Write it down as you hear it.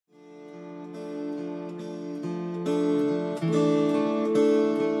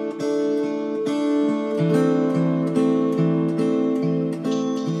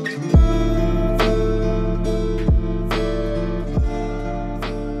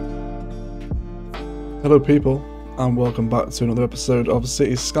Hello people, and welcome back to another episode of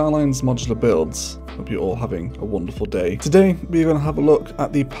Cities Skylines Modular Builds. Hope you're all having a wonderful day. Today we're going to have a look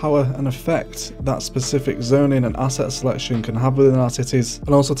at the power and effect that specific zoning and asset selection can have within our cities,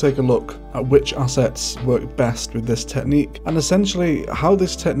 and also take a look at which assets work best with this technique, and essentially how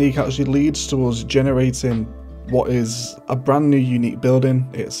this technique actually leads to us generating what is a brand new unique building.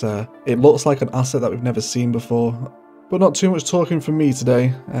 It looks like an asset that we've never seen before. But not too much talking from me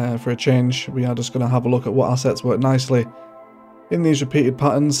today. For a change, we are just going to have a look at what assets work nicely in these repeated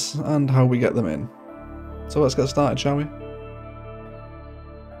patterns and how we get them in. So let's get started, shall we?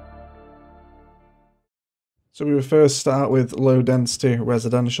 So we will first start with low density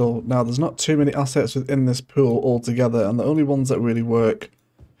residential. Now there's not too many assets within this pool altogether, and the only ones that really work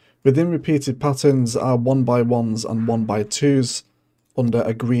within repeated patterns are 1x1s and 1x2s. Under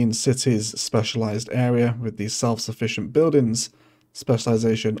a green cities specialized area with these self-sufficient buildings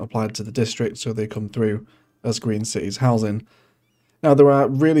specialization applied to the district, so they come through as green cities housing. Now there are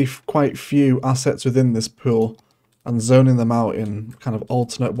really quite few assets within this pool, and zoning them out in kind of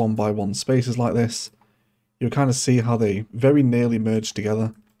alternate 1x1 spaces like this, you'll kind of see how they very nearly merge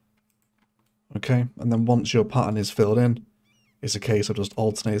together. Okay, and then once your pattern is filled in, it's a case of just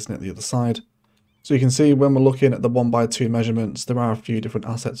alternating it the other side. So you can see when we're looking at the 1x2 measurements, there are a few different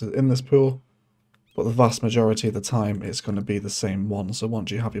assets within this pool, but the vast majority of the time it's going to be the same one. So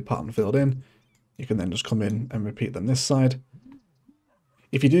once you have your pattern filled in, you can then just come in and repeat them this side.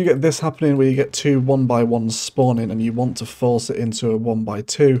 If you do get this happening where you get two 1x1s spawning and you want to force it into a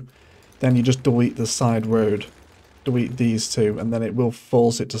 1x2, then you just delete the side road, delete these two, and then it will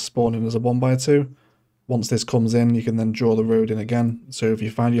force it to spawn in as a 1x2. Once this comes in, you can then draw the road in again. So if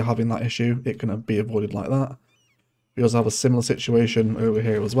you find you're having that issue, it can be avoided like that. We also have a similar situation over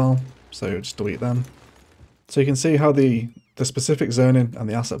here as well, so just delete them. So you can see how the specific zoning and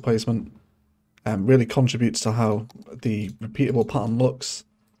the asset placement really contributes to how the repeatable pattern looks.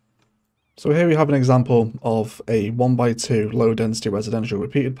 So here we have an example of a 1x2 low density residential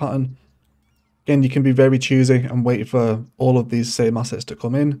repeated pattern. Again, you can be very choosy and wait for all of these same assets to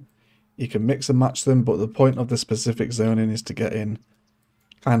come in. You can mix and match them, but the point of the specific zoning is to get in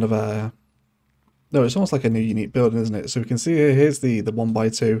kind of a... No, it's almost like a new unique building, isn't it? So we can see here, here's the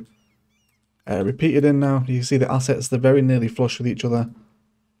 1x2 repeated in now. You can see the assets, they're very nearly flush with each other.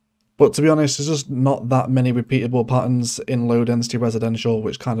 But to be honest, there's just not that many repeatable patterns in low density residential,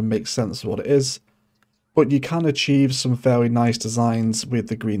 which kind of makes sense for what it is. But you can achieve some fairly nice designs with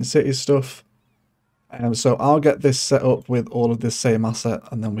the green city stuff. So I'll get this set up with all of this same asset,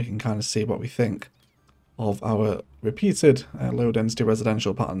 and then we can kind of see what we think of our repeated low density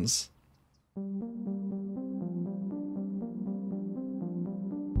residential patterns.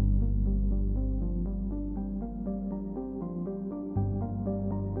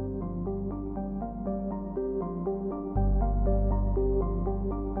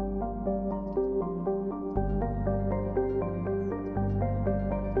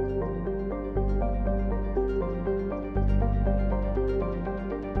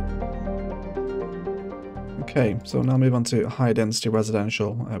 Okay, so now move on to high density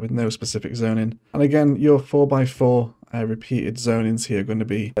residential with no specific zoning. And again, your 4x4 repeated zonings here are going to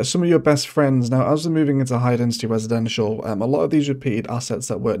be some of your best friends. Now, as we're moving into high density residential, a lot of these repeated assets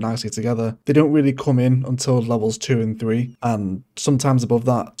that work nicely together, they don't really come in until levels 2 and 3, and sometimes above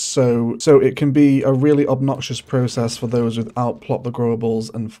that. So it can be a really obnoxious process for those without plot the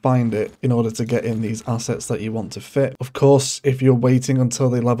growables and find it in order to get in these assets that you want to fit. Of course, if you're waiting until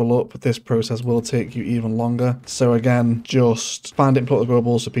they level up, this process will take you even longer. So again, just find it and plot the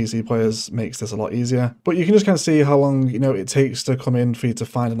growables for PC players makes this a lot easier. But you can just kind of see how long it takes to come in for you to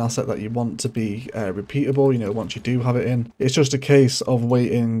find an asset that you want to be repeatable. Once you do have it in, it's just a case of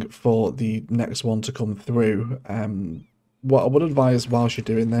waiting for the next one to come through. What I would advise whilst you're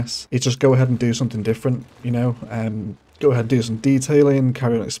doing this is just go ahead and do something different. Go ahead and do some detailing,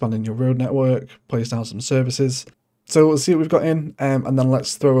 carry on expanding your road network, place down some services. So we'll see what we've got in, and then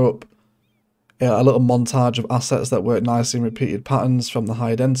let's throw up a little montage of assets that work nicely in repeated patterns from the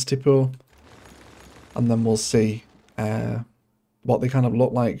high density pool, and then we'll see what they kind of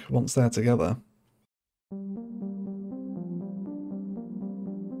look like once they're together.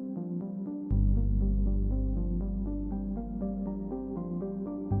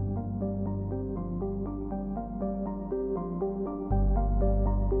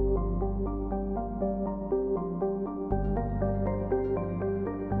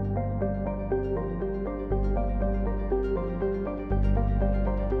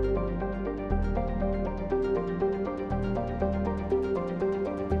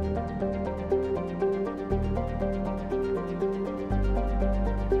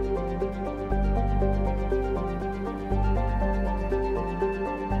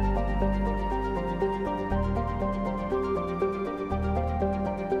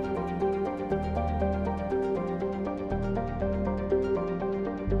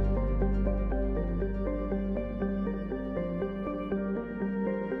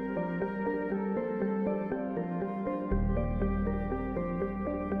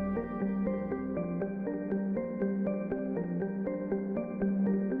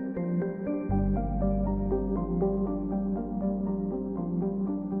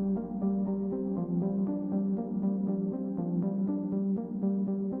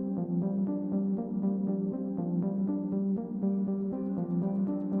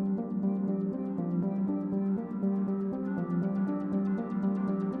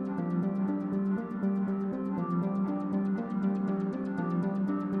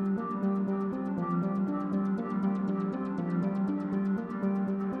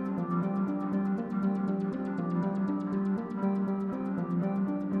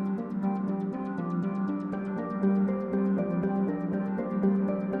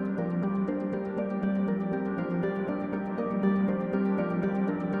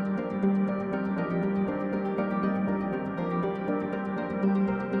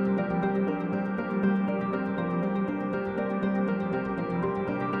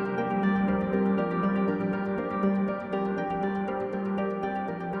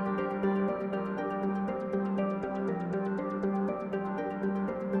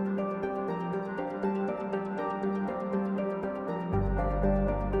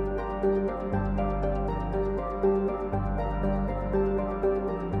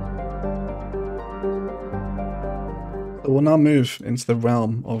 We'll now move into the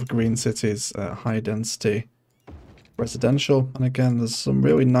realm of Green City's high density residential, and again there's some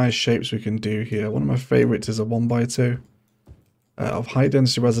really nice shapes we can do here. One of my favorites is a 1x2 of high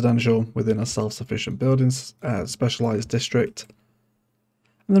density residential within a self-sufficient building specialized district.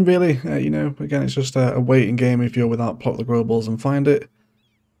 And then really, you know, again it's just a waiting game if you're without plot the grow balls and find it,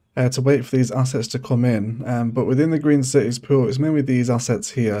 to wait for these assets to come in. But within the Green Cities pool, it's mainly these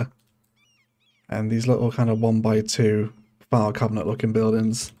assets here and these little kind of 1x2 file cabinet looking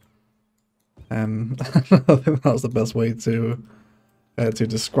buildings. I think that's the best way to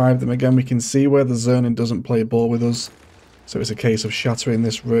describe them. Again, we can see where the zoning doesn't play ball with us, so it's a case of shattering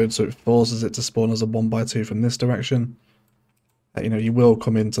this road so it forces it to spawn as a 1x2 from this direction. You know, you will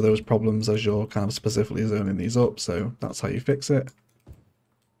come into those problems as you're kind of specifically zoning these up, so that's how you fix it.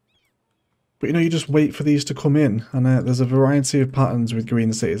 But you know, you just wait for these to come in, and there's a variety of patterns with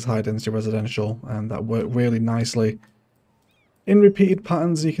Green Cities high density residential, and that work really nicely. In repeated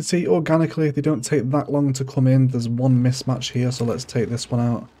patterns, you can see organically they don't take that long to come in. There's one mismatch here, so let's take this one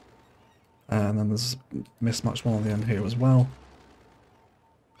out. And then there's a mismatch one on the end here as well.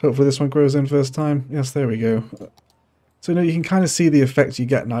 Hopefully this one grows in first time. Yes, there we go. So you know, you can kind of see the effect you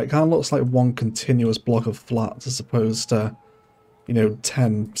get now. It kind of looks like one continuous block of flats as opposed to, you know,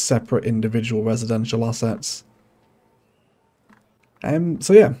 10 separate individual residential assets.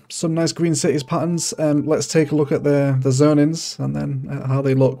 So yeah, some nice Green Cities patterns. Let's take a look at the zonings and then how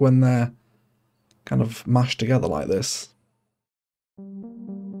they look when they're kind of mashed together like this.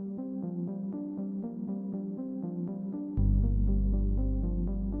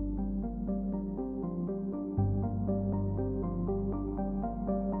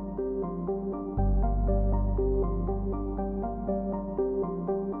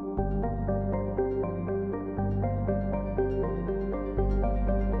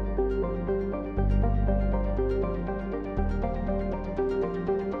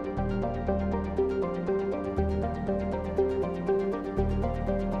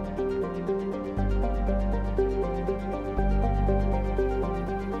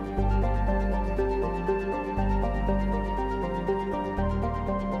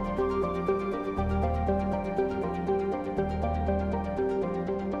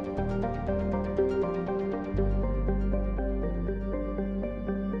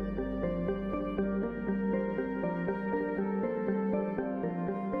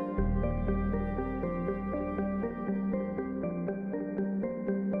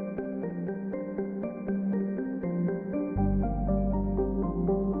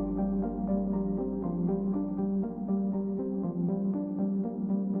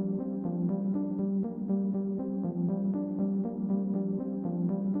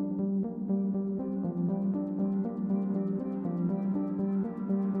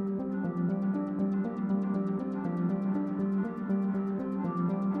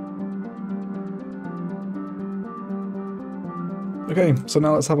 Okay, so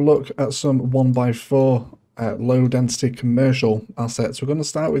now let's have a look at some 1x4 low density commercial assets. We're going to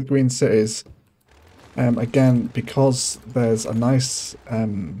start with Green Cities. Again, because there's a nice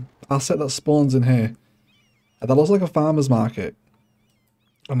asset that spawns in here. That looks like a farmer's market.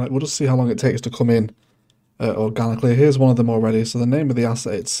 And we'll just see how long it takes to come in organically. Here's one of them already. So the name of the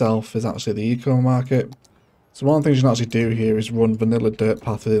asset itself is actually the eco market. So one of the things you can actually do here is run vanilla dirt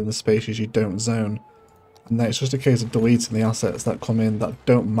path within the spaces you don't zone. And then it's just a case of deleting the assets that come in that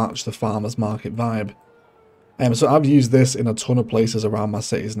don't match the farmer's market vibe. So I've used this in a ton of places around my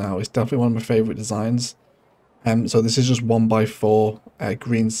cities now. It's definitely one of my favourite designs. So this is just 1x4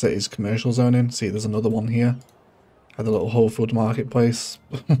 Green Cities commercial zoning. See, there's another one here. The little Whole Food marketplace.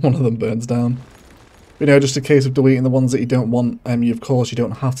 One of them burns down. But, you know, just a case of deleting the ones that you don't want. Of course, you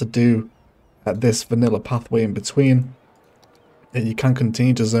don't have to do this vanilla pathway in between. You can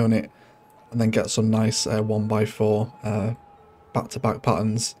continue to zone it and then get some nice 1x4 back-to-back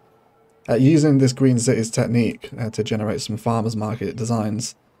patterns. Using this Green Cities technique to generate some farmers market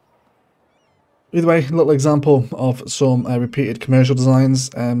designs. Either way, a little example of some repeated commercial designs.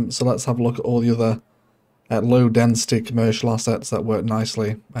 So let's have a look at all the other low density commercial assets that work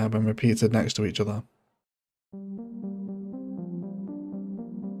nicely when repeated next to each other.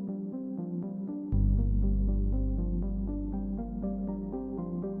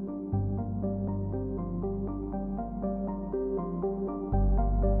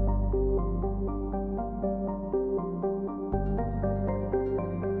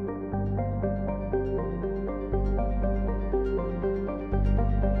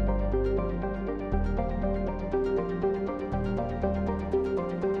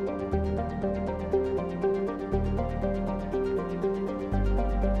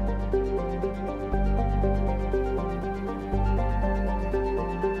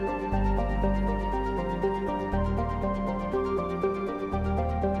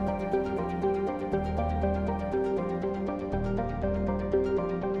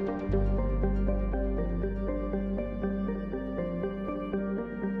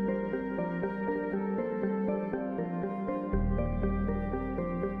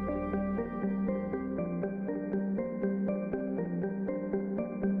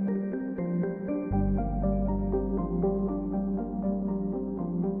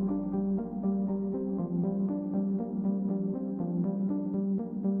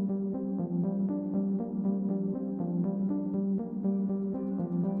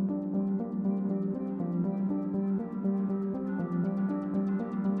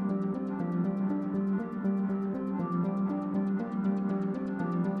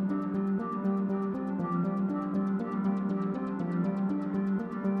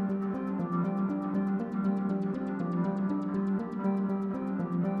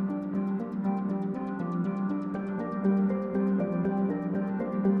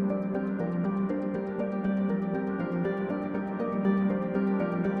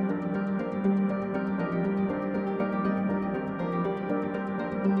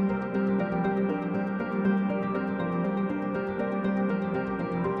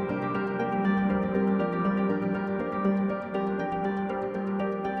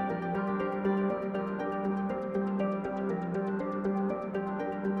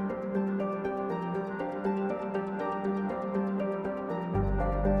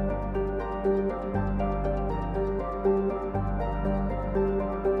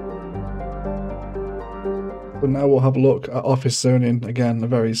 So now we'll have a look at office zoning. Again, a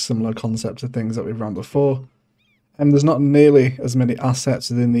very similar concept to things that we've run before. And there's not nearly as many assets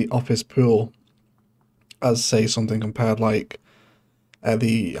within the office pool as, say, something compared like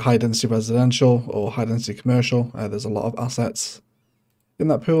the high density residential or high density commercial. There's a lot of assets in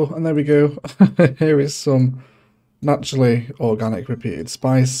that pool. And there we go. Here is some naturally organic repeated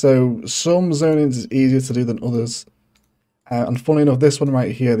spice. So some zonings is easier to do than others. And funny enough, this one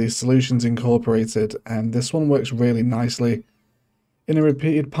right here, the Solutions Incorporated, and this one works really nicely in a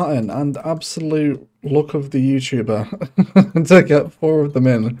repeated pattern. And absolute luck of the YouTuber to get 4 of them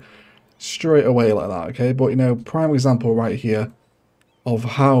in straight away like that, okay? But, you know, prime example right here of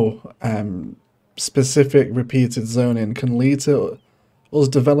how specific repeated zoning can lead to us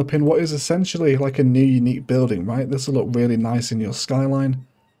developing what is essentially like a new unique building, right? This will look really nice in your skyline.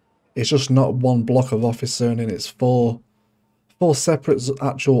 It's just not one block of office zoning, it's four separate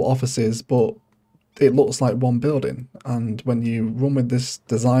actual offices, but it looks like one building. And when you run with this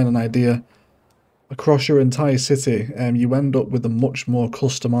design and idea across your entire city, you end up with a much more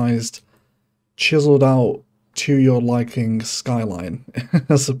customized, chiseled out to your liking skyline,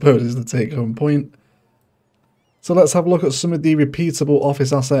 I suppose is the take home point. So let's have a look at some of the repeatable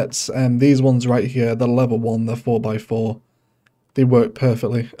office assets. And these ones right here, they're level 1, they're 4x4. They work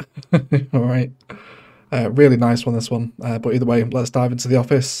perfectly. Alright. Really nice one, this one. But either way, let's dive into the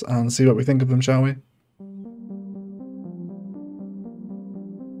office and see what we think of them, shall we?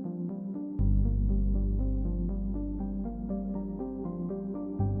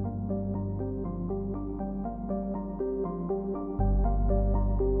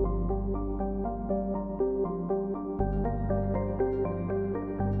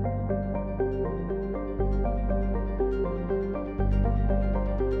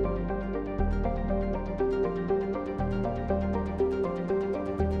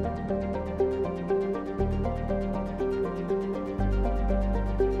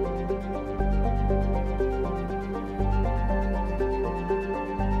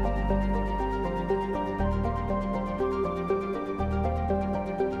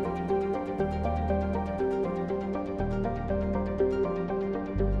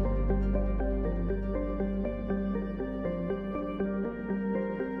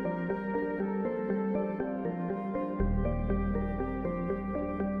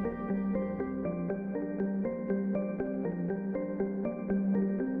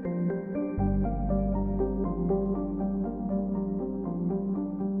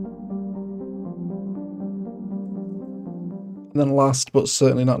 And then last but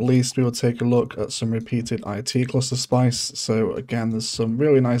certainly not least, we will take a look at some repeated IT cluster spice. So again, there's some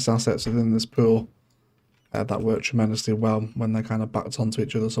really nice assets within this pool that work tremendously well when they're kind of backed onto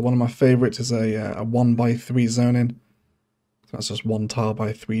each other. So one of my favorites is a 1x3 zoning. That's just 1 tile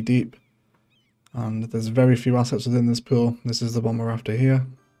by 3 deep. And there's very few assets within this pool. This is the one we're after here.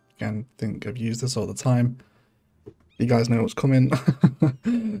 Again, I think I've used this all the time. You guys know what's coming.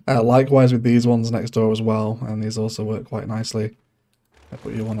 Likewise with these ones next door as well, and these also work quite nicely.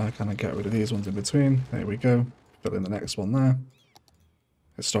 But you want to kind of get rid of these ones in between. There we go. Fill in the next one there.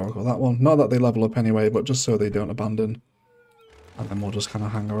 Historical, that one. Not that they level up anyway, but just so they don't abandon. And then we'll just kind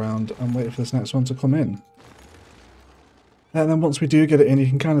of hang around and wait for this next one to come in. And then once we do get it in, you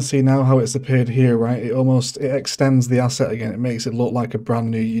can kind of see now how it's appeared here, right? It extends the asset again. It makes it look like a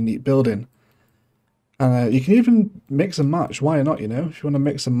brand new unique building. And you can even mix and match. Why not, you know? If you want to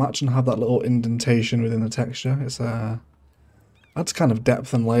mix and match and have that little indentation within the texture, it's adds kind of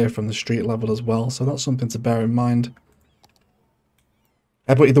depth and layer from the street level as well. So that's something to bear in mind.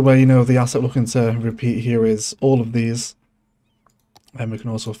 But either way, you know, the asset looking to repeat here is all of these. And we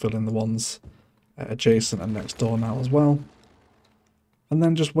can also fill in the ones adjacent and next door now as well. And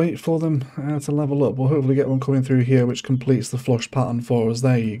then just wait for them to level up. We'll hopefully get one coming through here which completes the flush pattern for us.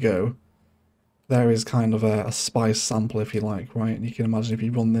 There you go. There is kind of a spice sample, if you like, right? And you can imagine if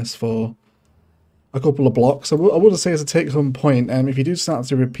you run this for a couple of blocks. I wouldn't say it's a take-home point. If you do start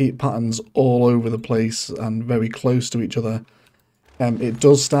to repeat patterns all over the place and very close to each other, it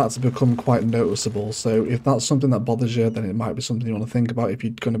does start to become quite noticeable. So if that's something that bothers you, then it might be something you want to think about if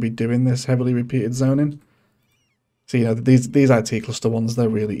you're going to be doing this heavily repeated zoning. So, you know, these IT cluster ones, they're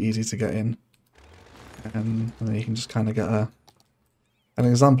really easy to get in. And then you can just kind of get an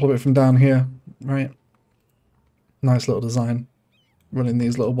example of it from down here, right? Nice little design. Running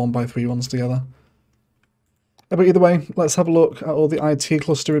these little 1x3 ones together. But either way, let's have a look at all the IT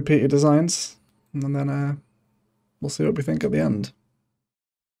cluster repeated designs. And then we'll see what we think at the end.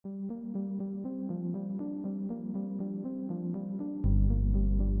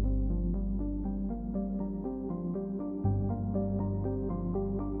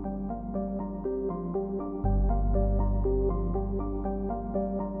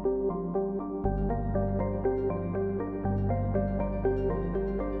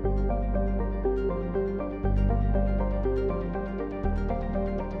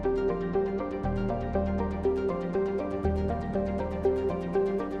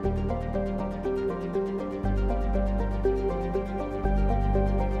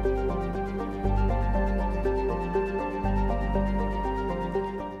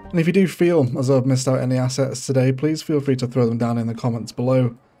 And if you do feel as though I've missed out any assets today, please feel free to throw them down in the comments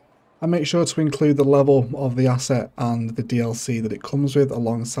below. And make sure to include the level of the asset and the DLC that it comes with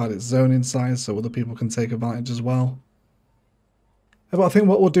alongside its zoning size so other people can take advantage as well. But I think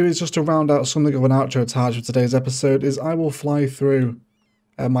what we'll do is just to round out something of an outro tag for today's episode is I will fly through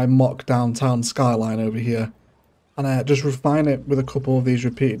my mock downtown skyline over here and just refine it with a couple of these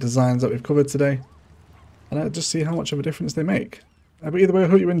repeated designs that we've covered today and just see how much of a difference they make. But either way, I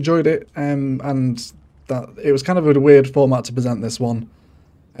hope you enjoyed it and that it was kind of a weird format to present this one.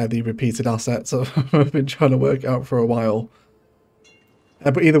 The repeated assets I've been trying to work out for a while.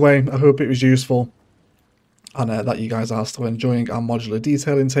 But either way, I hope it was useful and that you guys are still enjoying our modular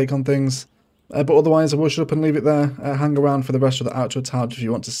detailing take on things. But otherwise, I will shut up and leave it there. Hang around for the rest of the outro tag if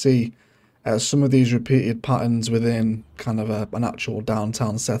you want to see some of these repeated patterns within kind of an actual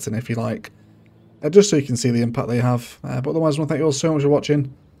downtown setting, if you like. Just so you can see the impact they have. But otherwise, I want to thank you all so much for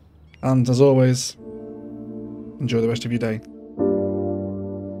watching. And as always, enjoy the rest of your day.